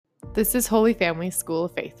This is Holy Family School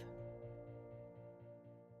of Faith.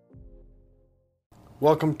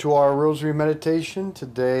 Welcome to our Rosary Meditation.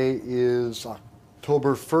 Today is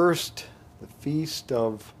October 1st, the feast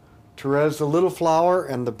of Therese the Little Flower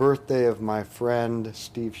and the birthday of my friend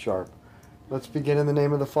Steve Sharp. Let's begin in the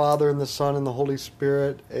name of the Father, and the Son, and the Holy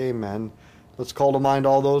Spirit. Amen. Let's call to mind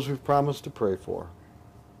all those we've promised to pray for.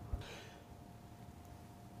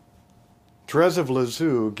 Therese of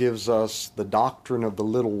Lisieux gives us the doctrine of the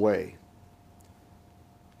little way.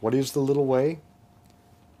 What is the little way?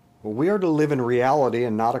 Well, we are to live in reality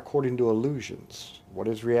and not according to illusions. What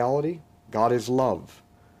is reality? God is love.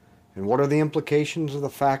 And what are the implications of the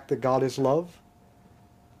fact that God is love?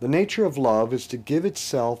 The nature of love is to give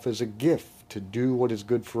itself as a gift to do what is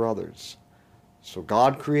good for others. So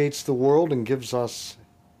God creates the world and gives us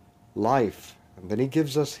life, and then He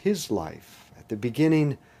gives us His life. At the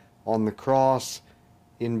beginning, on the cross,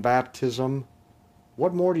 in baptism,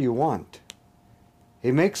 what more do you want?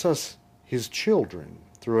 He makes us His children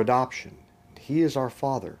through adoption. He is our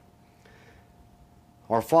Father.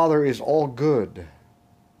 Our Father is all good.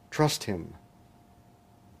 Trust Him.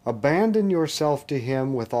 Abandon yourself to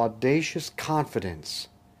Him with audacious confidence.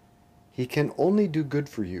 He can only do good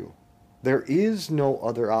for you. There is no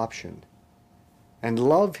other option. And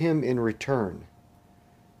love Him in return.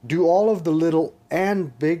 Do all of the little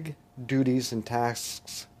and big duties and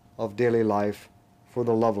tasks of daily life for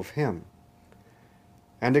the love of Him.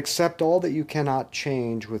 And accept all that you cannot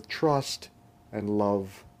change with trust and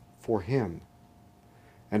love for Him.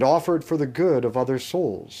 And offer it for the good of other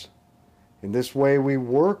souls. In this way we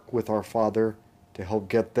work with our Father to help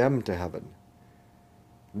get them to heaven.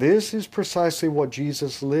 This is precisely what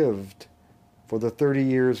Jesus lived for the 30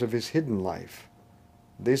 years of His hidden life.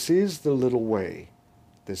 This is the little way.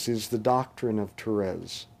 This is the doctrine of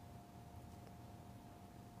Therese.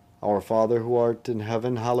 Our Father who art in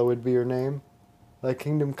heaven, hallowed be your name. Thy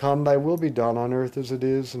kingdom come, thy will be done on earth as it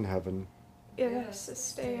is in heaven. Give us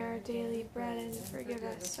this day our daily bread, and forgive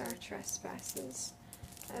us our trespasses,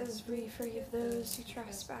 as we forgive those who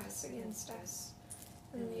trespass against us.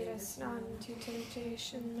 And lead us not into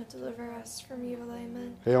temptation, but deliver us from evil.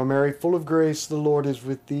 Amen. Hail Mary, full of grace, the Lord is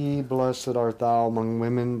with thee. Blessed art thou among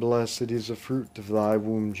women, blessed is the fruit of thy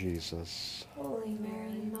womb, Jesus. Holy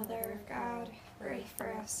Mary, Mother of God, pray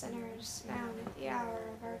for us sinners, now and at the hour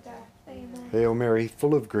of our death. Amen. Hail Mary,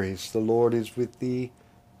 full of grace, the Lord is with thee.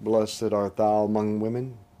 Blessed art thou among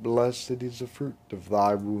women, blessed is the fruit of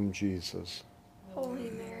thy womb, Jesus. Holy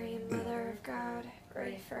Mary, Mother of God,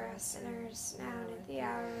 pray for us sinners, now and at the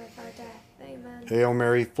hour of our death. Amen. Hail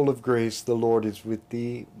Mary, full of grace, the Lord is with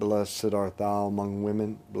thee. Blessed art thou among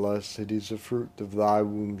women, blessed is the fruit of thy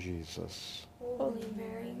womb, Jesus. Holy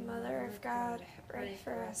Mary, Mother of God, pray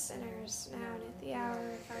for us sinners, now and at the hour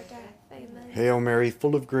of our death. Amen. Hail Mary,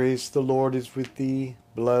 full of grace, the Lord is with thee.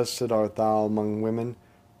 Blessed art thou among women,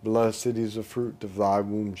 blessed is the fruit of thy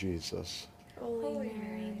womb, Jesus. Holy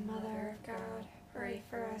Mary, Mother of God, pray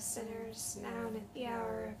for us sinners, now and at the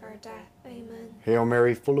hour of our death. Amen. Hail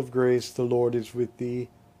Mary, full of grace, the Lord is with thee.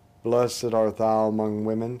 Blessed art thou among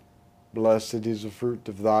women, blessed is the fruit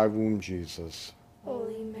of thy womb, Jesus.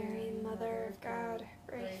 Holy Mary, Mother of God,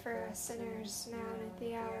 pray for us sinners, now and at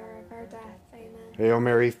the hour of our death. Amen. Hail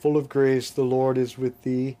Mary, full of grace, the Lord is with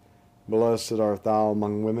thee. Blessed art thou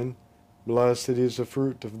among women, blessed is the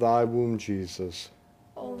fruit of thy womb, Jesus.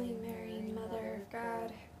 Holy Mary, Mother of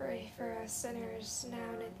God, pray for us sinners, now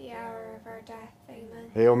and at the hour of our death.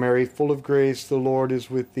 Amen. Hail Mary, full of grace, the Lord is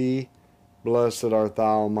with thee. Blessed art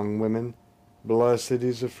thou among women, blessed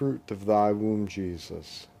is the fruit of thy womb,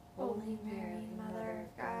 Jesus. Holy Mary, Mother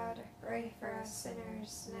of God, pray for us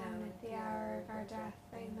sinners, now and at the hour of our death.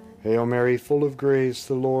 Amen. Hail Mary, full of grace,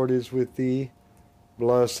 the Lord is with thee.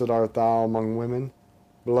 Blessed art thou among women,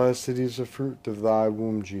 blessed is the fruit of thy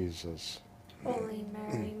womb, Jesus. Holy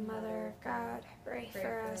Mary, Mother of God, pray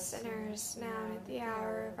for us sinners, now and at the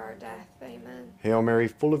hour of our death. Amen. Hail Mary,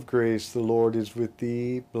 full of grace, the Lord is with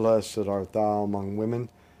thee. Blessed art thou among women,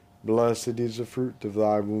 blessed is the fruit of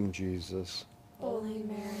thy womb, Jesus. Holy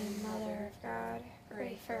Mary, Mother of God,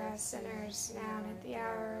 pray for us sinners, now and at the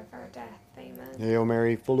hour of our death. Amen. Hail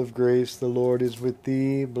Mary, full of grace, the Lord is with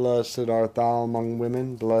thee. Blessed art thou among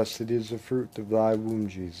women, blessed is the fruit of thy womb,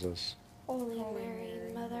 Jesus. Holy Mary,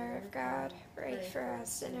 Mother of God, pray for us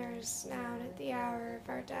sinners, now and at the hour of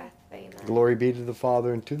our death. Amen. Glory be to the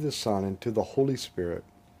Father, and to the Son, and to the Holy Spirit.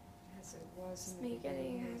 As it was in the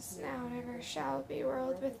beginning, is now, and ever shall be,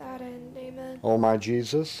 world without end. Amen. O my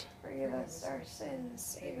Jesus, Forgive us our sins,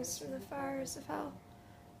 save us from the fires of hell.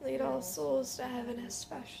 Lead all souls to heaven,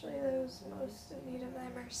 especially those most in need of thy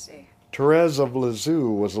mercy. Therese of Lisieux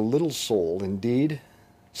was a little soul indeed,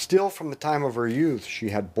 Still, from the time of her youth, she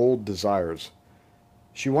had bold desires.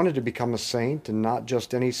 She wanted to become a saint, and not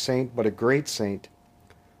just any saint, but a great saint.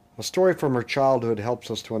 A story from her childhood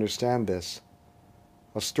helps us to understand this.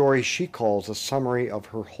 A story she calls a summary of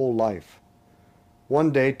her whole life.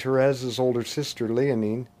 One day, Therese's older sister,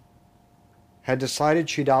 Leonine, had decided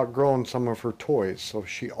she'd outgrown some of her toys, so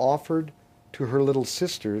she offered to her little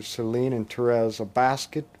sisters, Celine and Therese, a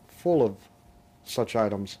basket full of such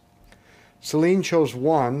items. Celine chose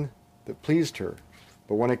one that pleased her,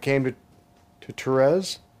 but when it came to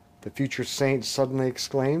Therese, the future saint suddenly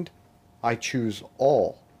exclaimed, "I choose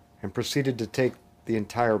all," and proceeded to take the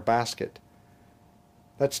entire basket.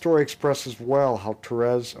 That story expresses well how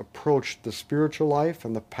Therese approached the spiritual life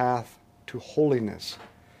and the path to holiness.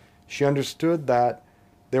 She understood that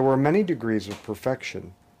there were many degrees of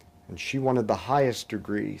perfection, and she wanted the highest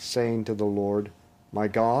degree, saying to the Lord, "My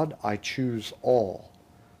God, I choose all.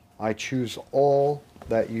 I choose all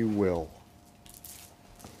that you will."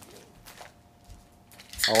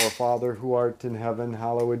 Our Father, who art in heaven,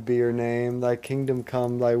 hallowed be your name. Thy kingdom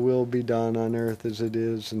come, thy will be done on earth as it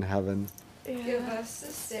is in heaven. Give us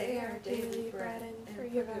this day our daily bread, and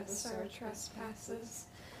forgive us our trespasses,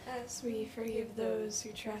 as we forgive those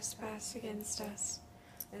who trespass against us.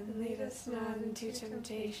 And lead us not into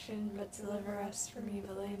temptation, but deliver us from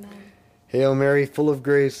evil. Amen. Hail Mary, full of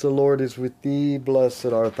grace, the Lord is with thee. Blessed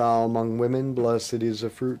art thou among women, blessed is the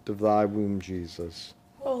fruit of thy womb, Jesus.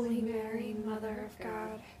 Holy Mary, Mother of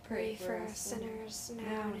God, pray for us sinners,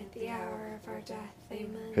 now and at the hour of our death.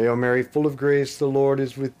 Amen. Hail Mary, full of grace, the Lord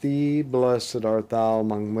is with thee. Blessed art thou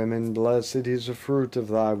among women, blessed is the fruit of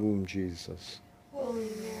thy womb, Jesus. Holy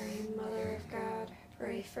Mary, Mother of God,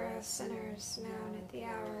 pray for us sinners, now and at the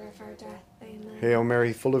hour of our death. Amen. Hail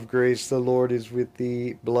Mary, full of grace, the Lord is with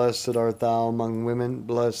thee. Blessed art thou among women,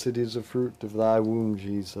 blessed is the fruit of thy womb,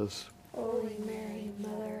 Jesus. Holy Mary,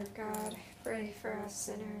 Mother of God, pray for us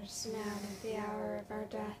sinners, now and at the hour of our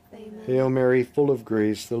death. Amen. Hail Mary, full of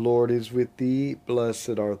grace, the Lord is with thee.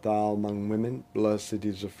 Blessed art thou among women, blessed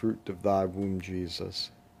is the fruit of thy womb,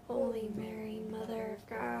 Jesus. Holy Mary, Mother of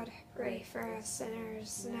God, pray for us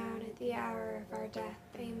sinners, now and at the hour of our death.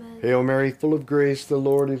 Amen. Hail Mary, full of grace, the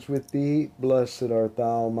Lord is with thee. Blessed art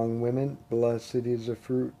thou among women, blessed is the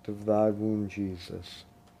fruit of thy womb, Jesus.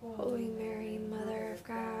 Holy Mary, Mother of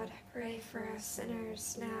God, pray for us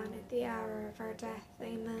sinners, now and at the hour of our death.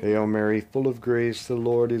 Amen. Hail Mary, full of grace, the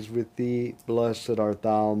Lord is with thee. Blessed art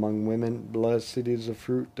thou among women, blessed is the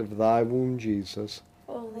fruit of thy womb, Jesus.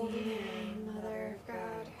 Holy Mary, Mother of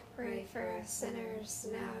God, pray for us sinners,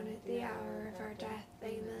 now and at the hour of our death.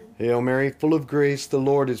 Amen. Hail Mary, full of grace, the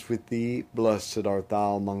Lord is with thee. Blessed art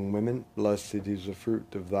thou among women, blessed is the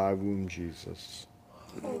fruit of thy womb, Jesus.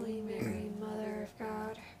 Holy Mary, Mother of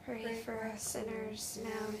God, pray for us sinners,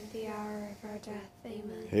 now and at the hour of our death.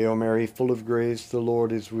 Amen. Hail Mary, full of grace, the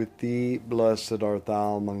Lord is with thee. Blessed art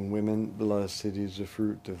thou among women, blessed is the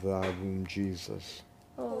fruit of thy womb, Jesus.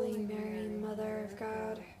 Holy Mary, Mother of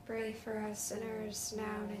God, pray for us sinners,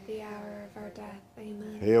 now and at the hour of our death.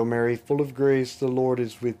 Amen. Hail Mary, full of grace, the Lord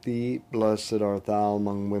is with thee. Blessed art thou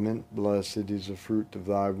among women, blessed is the fruit of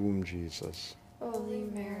thy womb, Jesus. Holy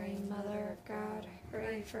Mary, Mother of God,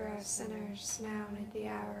 pray for us sinners, now and at the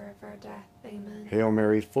hour of our death. Amen. Hail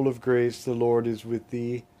Mary, full of grace, the Lord is with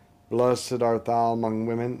thee. Blessed art thou among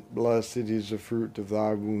women, blessed is the fruit of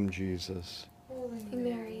thy womb, Jesus. Holy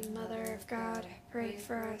Mary, Mother of God, pray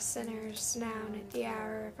for us sinners, now and at the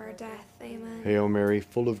hour of our death. Amen. Hail Mary,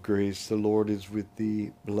 full of grace, the Lord is with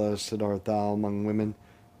thee. Blessed art thou among women,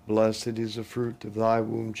 blessed is the fruit of thy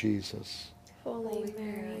womb, Jesus. Holy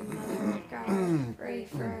Mary, Mother of God, pray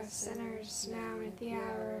for us sinners, now and at the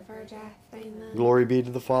hour of our death. Amen. Glory be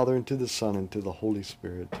to the Father, and to the Son, and to the Holy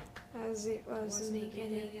Spirit. As it was in the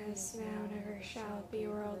beginning, as now and ever shall be,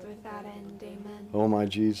 world without end. Amen. O my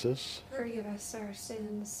Jesus, Forgive us our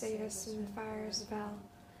sins, save us from the fires of hell.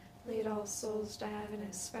 Lead all souls to heaven,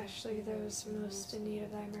 especially those most in need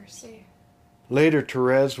of thy mercy. later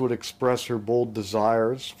Therese would express her bold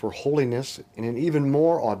desires for holiness in an even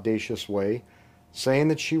more audacious way, saying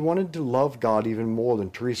that she wanted to love God even more than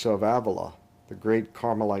Teresa of Avila, the great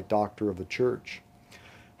Carmelite doctor of the Church.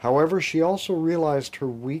 However, she also realized her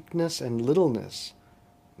weakness and littleness,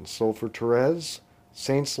 and so for Therese,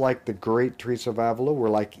 saints like the great Teresa of Avila were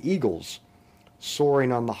like eagles,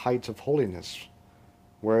 soaring on the heights of holiness,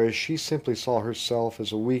 whereas she simply saw herself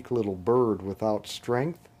as a weak little bird without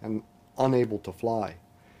strength and unable to fly.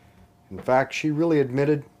 In fact, she really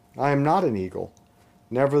admitted, "I am not an eagle."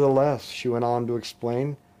 Nevertheless, she went on to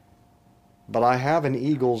explain, "But I have an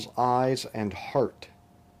eagle's eyes and heart."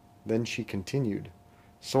 Then she continued,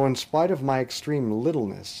 "So in spite of my extreme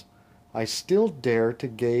littleness, I still dare to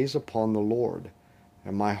gaze upon the Lord,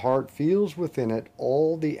 and my heart feels within it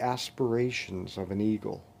all the aspirations of an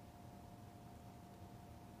eagle.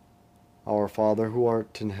 Our Father, who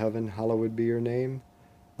art in heaven, hallowed be your name.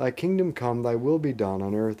 Thy kingdom come, thy will be done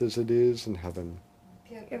on earth as it is in heaven.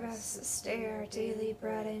 Give us this day our daily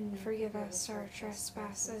bread, and forgive us our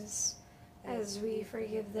trespasses, as we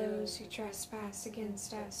forgive those who trespass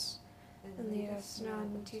against us. And lead us not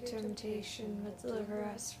into temptation, but deliver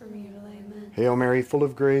us from evil. Amen. Hail Mary, full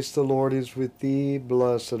of grace, the Lord is with thee.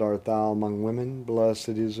 Blessed art thou among women. Blessed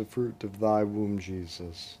is the fruit of thy womb,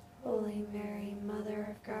 Jesus. Holy Mary,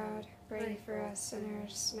 Mother of God, pray for us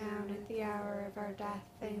sinners, now and at the hour of our death.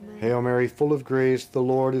 Amen. Hail Mary, full of grace, the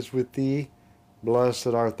Lord is with thee. Blessed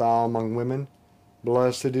art thou among women.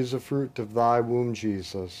 Blessed is the fruit of thy womb,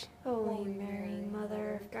 Jesus. Holy Mary,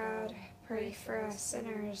 Mother of God, pray for us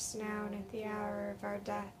sinners, now and at the hour of our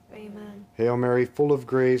death. Amen. Hail Mary, full of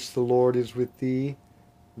grace, the Lord is with thee.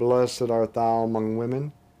 Blessed art thou among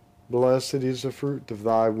women. Blessed is the fruit of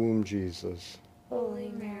thy womb, Jesus.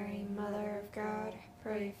 Holy Mary, Mother of God,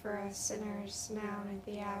 pray for us sinners, now and at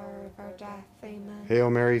the hour of our death. Amen. Hail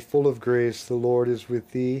Mary, full of grace, the Lord is with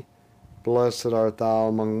thee. Blessed art thou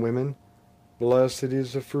among women. Blessed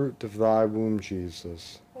is the fruit of thy womb,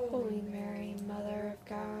 Jesus. Holy Mary, Mother of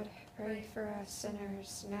God, pray for us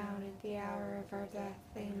sinners, now and at the hour of our death.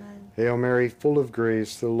 Amen. Hail Mary, full of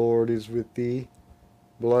grace, the Lord is with thee.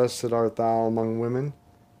 Blessed art thou among women.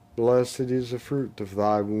 Blessed is the fruit of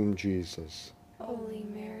thy womb, Jesus. Holy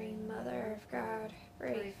Mary, Mother of God,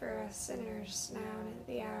 pray for us sinners, now and at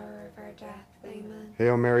the hour of our death. Amen.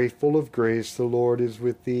 Hail Mary, full of grace, the Lord is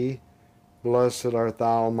with thee. Blessed art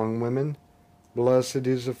thou among women. Blessed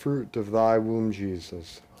is the fruit of thy womb,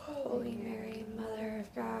 Jesus. Holy Mary, Mother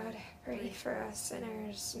of God, pray for us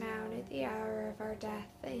sinners, now and at the hour of our death.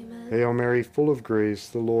 Amen. Hail Mary, full of grace,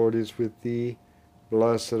 the Lord is with thee.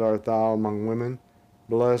 Blessed art thou among women.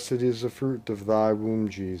 Blessed is the fruit of thy womb,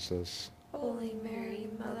 Jesus. Holy Mary,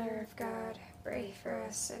 Mother of God, pray for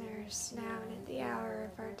us sinners, now and at the hour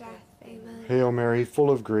of our death. Amen. Hail Mary, full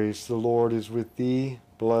of grace, the Lord is with thee.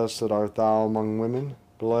 Blessed art thou among women.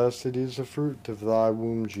 Blessed is the fruit of thy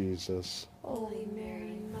womb, Jesus. Holy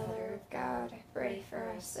Mary, Mother of God, pray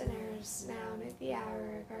for us sinners, now and at the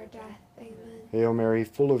hour of our death. Amen. Hail Mary,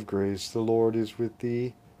 full of grace, the Lord is with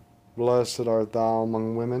thee. Blessed art thou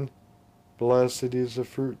among women. Blessed is the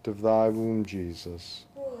fruit of thy womb, Jesus.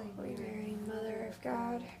 Holy Mary, Mother of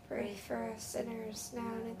God, pray for us sinners,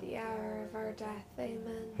 now and at the hour of our death.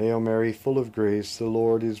 Amen. Hail Mary, full of grace, the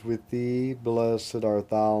Lord is with thee. Blessed art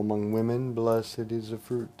thou among women. Blessed is the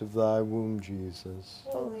fruit of thy womb, Jesus.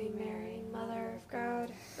 Holy Mary, Mother of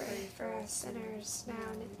God, pray for us sinners,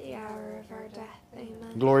 now and at the hour of our death.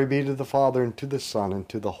 Amen. Glory be to the Father, and to the Son, and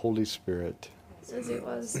to the Holy Spirit. As it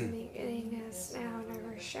was in the beginning, is now, and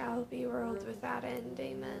ever shall be, world without end.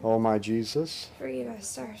 Amen. O my Jesus, Forgive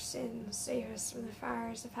us our sins, save us from the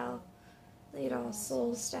fires of hell. Lead all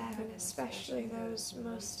souls to heaven, especially those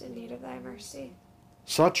most in need of thy mercy.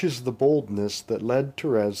 such is the boldness that led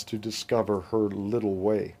Therese to discover her little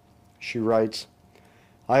way. She writes,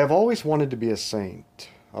 I have always wanted to be a saint.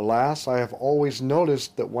 Alas, I have always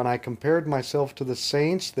noticed that when I compared myself to the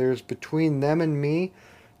saints, there is between them and me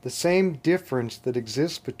the same difference that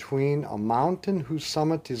exists between a mountain whose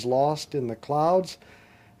summit is lost in the clouds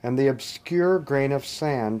and the obscure grain of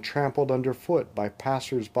sand trampled underfoot by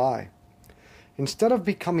passers-by. Instead of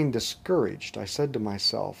becoming discouraged, I said to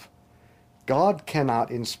myself, God cannot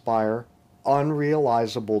inspire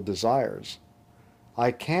unrealizable desires.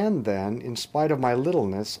 I can then, in spite of my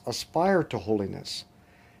littleness, aspire to holiness.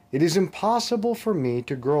 It is impossible for me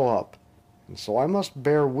to grow up, and so I must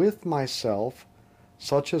bear with myself,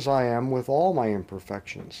 such as I am with all my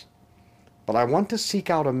imperfections. But I want to seek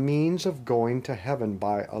out a means of going to heaven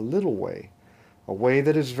by a little way, a way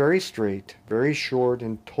that is very straight, very short,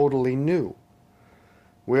 and totally new.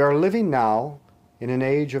 We are living now in an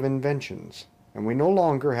age of inventions, and we no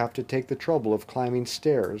longer have to take the trouble of climbing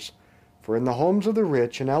stairs, for in the homes of the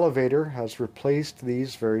rich an elevator has replaced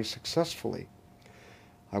these very successfully.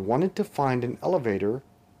 I wanted to find an elevator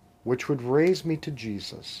which would raise me to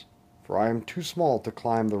Jesus, for I am too small to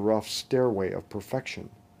climb the rough stairway of perfection.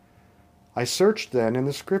 I searched then in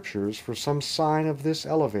the Scriptures for some sign of this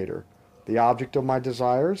elevator, the object of my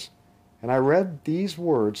desires, and I read these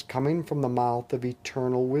words coming from the mouth of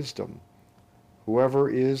eternal wisdom. Whoever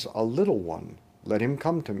is a little one, let him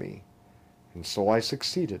come to me. And so I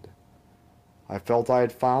succeeded. I felt I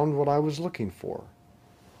had found what I was looking for.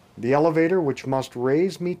 The elevator which must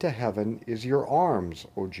raise me to heaven is your arms,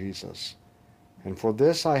 O Jesus. And for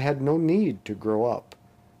this I had no need to grow up,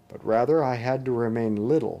 but rather I had to remain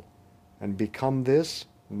little, and become this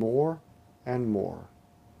more and more.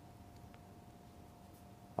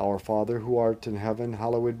 Our Father, who art in heaven,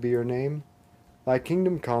 hallowed be your name. Thy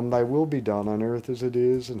kingdom come, thy will be done on earth as it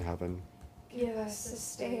is in heaven. Give us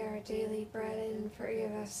this day our daily bread, and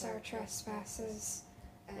forgive us our trespasses,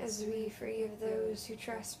 as we forgive those who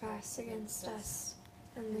trespass against us.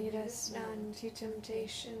 And lead us not into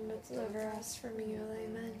temptation, but deliver us from evil.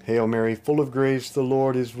 Amen. Hail Mary, full of grace, the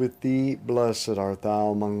Lord is with thee. Blessed art thou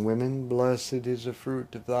among women. Blessed is the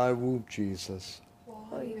fruit of thy womb, Jesus.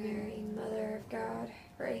 Holy Mary, Mother of God,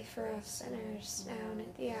 pray for us sinners, now and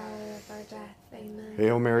at the hour of our death. Amen.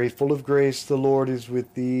 Hail Mary, full of grace, the Lord is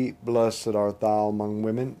with thee. Blessed art thou among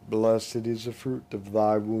women. Blessed is the fruit of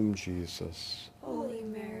thy womb, Jesus. Holy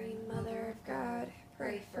Mary, Mother of God,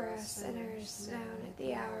 pray for us sinners, now and at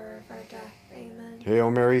the hour of our death. Amen.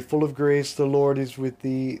 Hail Mary, full of grace, the Lord is with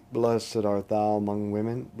thee. Blessed art thou among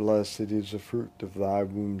women. Blessed is the fruit of thy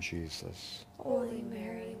womb, Jesus. Holy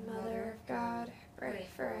Mary, Mother of God, pray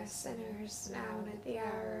for us sinners, now and at the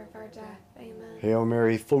hour of our death. Amen. Hail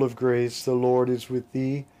Mary, full of grace, the Lord is with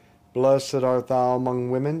thee. Blessed art thou among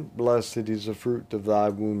women. Blessed is the fruit of thy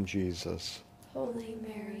womb, Jesus. Holy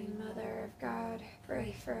Mary, Mother of God,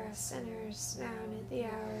 pray for us sinners, now and at the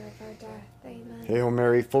hour of our death. Amen. Hail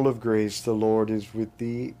Mary, full of grace, the Lord is with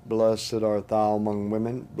thee. Blessed art thou among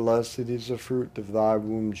women. Blessed is the fruit of thy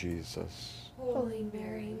womb, Jesus. Holy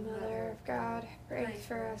Mary, Mother of God, pray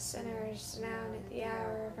for us sinners, now and at the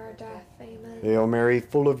hour of our death. Amen. Hail Mary,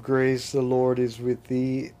 full of grace, the Lord is with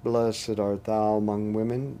thee. Blessed art thou among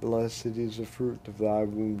women. Blessed is the fruit of thy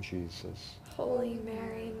womb, Jesus. Holy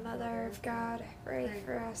Mary, Mother of God, pray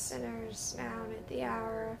for us sinners, now and at the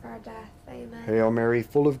hour of our death. Amen. Hail Mary,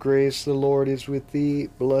 full of grace, the Lord is with thee.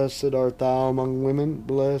 Blessed art thou among women.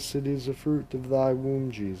 Blessed is the fruit of thy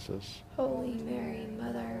womb, Jesus. Holy Mary,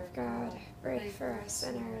 Mother of God, pray for us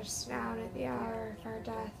sinners, now and at the hour of our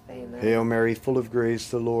death. Amen. Hail Mary, full of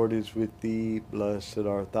grace, the Lord is with thee. Blessed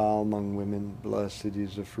art thou among women. Blessed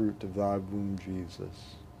is the fruit of thy womb,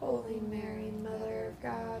 Jesus. Holy Mary, Mother of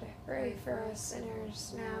God, pray for us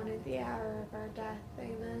sinners, now and at the hour of our death.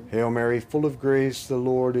 Amen. Hail Mary, full of grace, the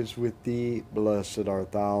Lord is with thee. Blessed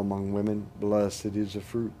art thou among women. Blessed is the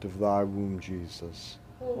fruit of thy womb, Jesus.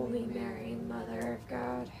 Holy Mary, Mother of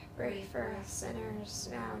God, pray for us sinners,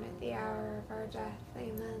 now and at the hour of our death.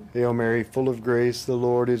 Amen. Hail Mary, full of grace, the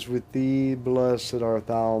Lord is with thee. Blessed art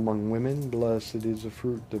thou among women. Blessed is the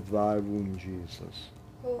fruit of thy womb, Jesus.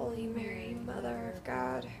 Holy Mary, Mother of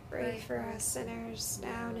God, pray for us sinners,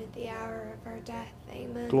 now and at the hour of our death.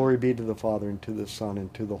 Amen. Glory be to the Father, and to the Son,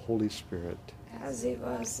 and to the Holy Spirit. As it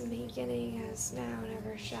was in the beginning, as now, and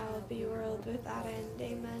ever shall be, world without end.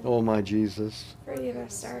 Amen. O my Jesus, Forgive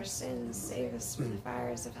us our sins, save us from the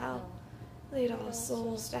fires of hell. Lead all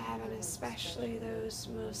souls to heaven, especially those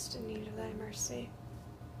most in need of thy mercy.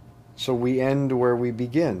 so we end where we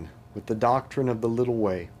begin, with the doctrine of the little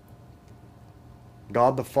way.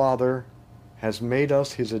 God the Father has made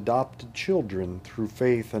us his adopted children through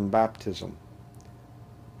faith and baptism.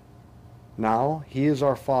 Now he is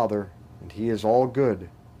our Father, and he is all good,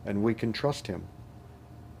 and we can trust him.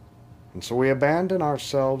 And so we abandon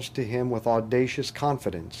ourselves to him with audacious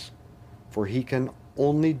confidence, for he can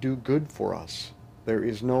only do good for us. There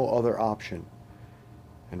is no other option.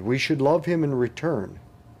 And we should love him in return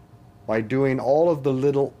by doing all of the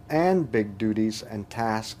little and big duties and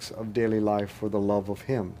tasks of daily life for the love of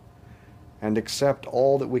him, and accept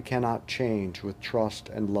all that we cannot change with trust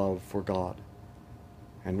and love for God.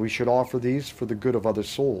 And we should offer these for the good of other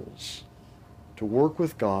souls, to work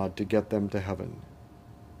with God to get them to heaven.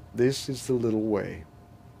 This is the little way.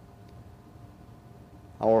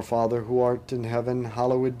 Our Father, who art in heaven,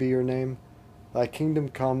 hallowed be your name. Thy kingdom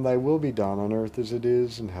come, thy will be done on earth as it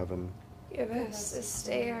is in heaven. Give us this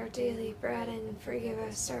day our daily bread, and forgive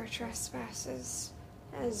us our trespasses,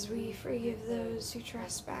 as we forgive those who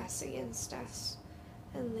trespass against us.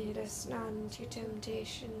 And lead us not into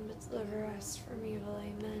temptation, but deliver us from evil.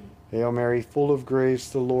 Amen. Hail Mary, full of grace,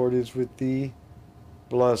 the Lord is with thee.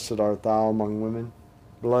 Blessed art thou among women.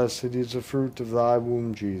 Blessed is the fruit of thy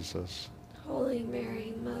womb, Jesus. Holy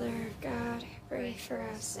Mary, Mother of God, pray for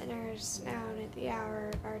us sinners, now and at the hour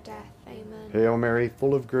of our death. Amen. Hail Mary,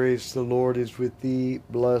 full of grace, the Lord is with thee.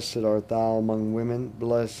 Blessed art thou among women.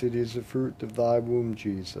 Blessed is the fruit of thy womb,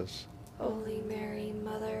 Jesus. Holy Mary,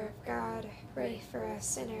 Mother of God, pray for us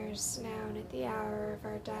sinners, now and at the hour of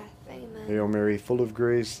our death. Amen. Hail Mary, full of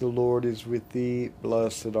grace, the Lord is with thee.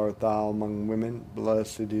 Blessed art thou among women.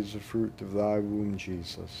 Blessed is the fruit of thy womb,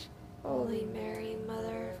 Jesus. Holy Mary,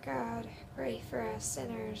 Mother of God, pray for us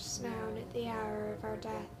sinners, now and at the hour of our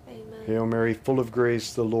death. Amen. Hail Mary, full of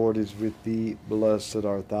grace, the Lord is with thee. Blessed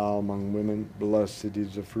art thou among women. Blessed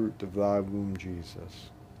is the fruit of thy womb, Jesus.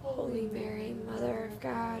 Holy Mary, Mother of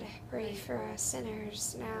God, pray for us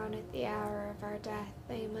sinners, now and at the hour of our death.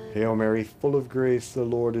 Amen. Hail Mary, full of grace, the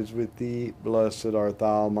Lord is with thee. Blessed art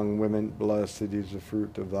thou among women. Blessed is the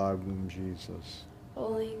fruit of thy womb, Jesus.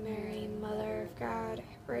 Holy Mary, Mother of God,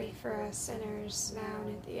 pray for us sinners, now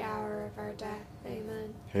and at the hour of our death.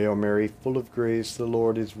 Amen. Hail Mary, full of grace, the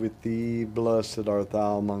Lord is with thee. Blessed art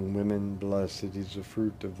thou among women. Blessed is the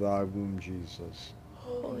fruit of thy womb, Jesus.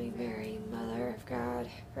 Holy Mary, Mother of God,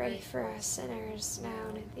 pray for us sinners, now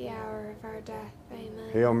and at the hour of our death. Amen.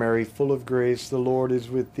 Hail Mary, full of grace, the Lord is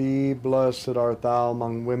with thee. Blessed art thou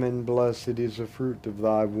among women. Blessed is the fruit of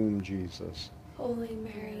thy womb, Jesus. Holy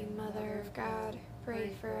Mary, Mother of God,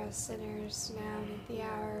 pray for us sinners, now and at the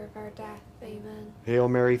hour of our death. Amen. Hail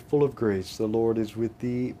Mary, full of grace, the Lord is with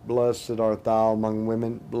thee. Blessed art thou among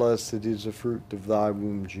women. Blessed is the fruit of thy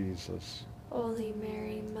womb, Jesus. Holy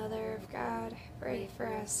Mary, Mother of God, pray for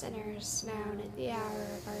us sinners, now and at the hour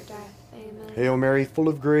of our death. Amen. Hail Mary, full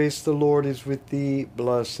of grace, the Lord is with thee.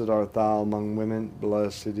 Blessed art thou among women.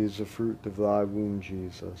 Blessed is the fruit of thy womb,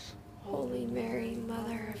 Jesus. Holy Mary,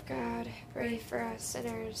 Mother of God, pray for us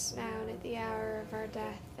sinners, now and at the hour of our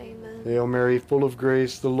death. Amen. Hail Mary, full of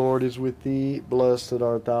grace, the Lord is with thee. Blessed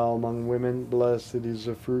art thou among women. Blessed is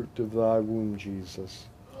the fruit of thy womb, Jesus.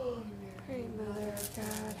 Holy Mary, Mother of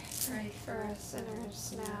God, pray for us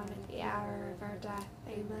sinners, now and at the hour of our death.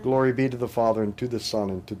 Amen. Glory be to the Father, and to the Son,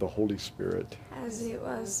 and to the Holy Spirit. As it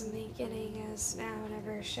was in the beginning, as now and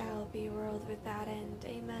ever shall be, world without end.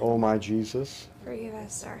 Amen. O my Jesus, Forgive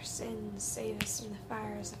us our sins, save us from the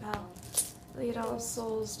fires of hell. Lead all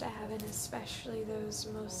souls to heaven, especially those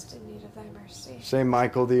most in need of thy mercy. Saint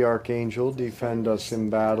Michael the Archangel, defend us in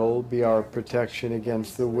battle. Be our protection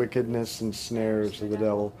against the wickedness and snares of the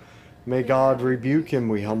devil. May God rebuke him,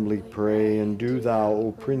 we humbly pray. And do thou,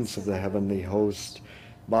 O Prince of the heavenly host,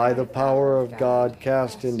 by the power of God,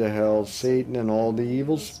 cast into hell Satan and all the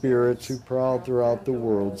evil spirits who prowl throughout the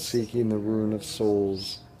world, seeking the ruin of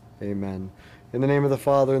souls. Amen. In the name of the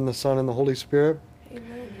Father, and the Son, and the Holy Spirit.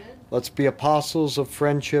 Amen. Let's be apostles of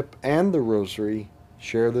friendship and the Rosary.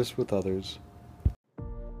 Share this with others.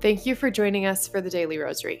 Thank you for joining us for the Daily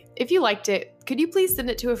Rosary. If you liked it, could you please send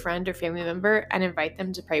it to a friend or family member and invite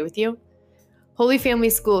them to pray with you? Holy Family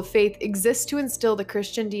School of Faith exists to instill the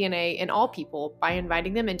Christian DNA in all people by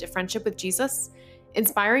inviting them into friendship with Jesus,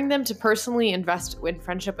 inspiring them to personally invest in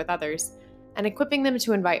friendship with others, and equipping them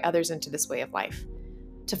to invite others into this way of life.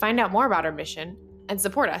 To find out more about our mission and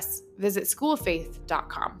support us, visit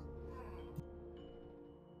schooloffaith.com.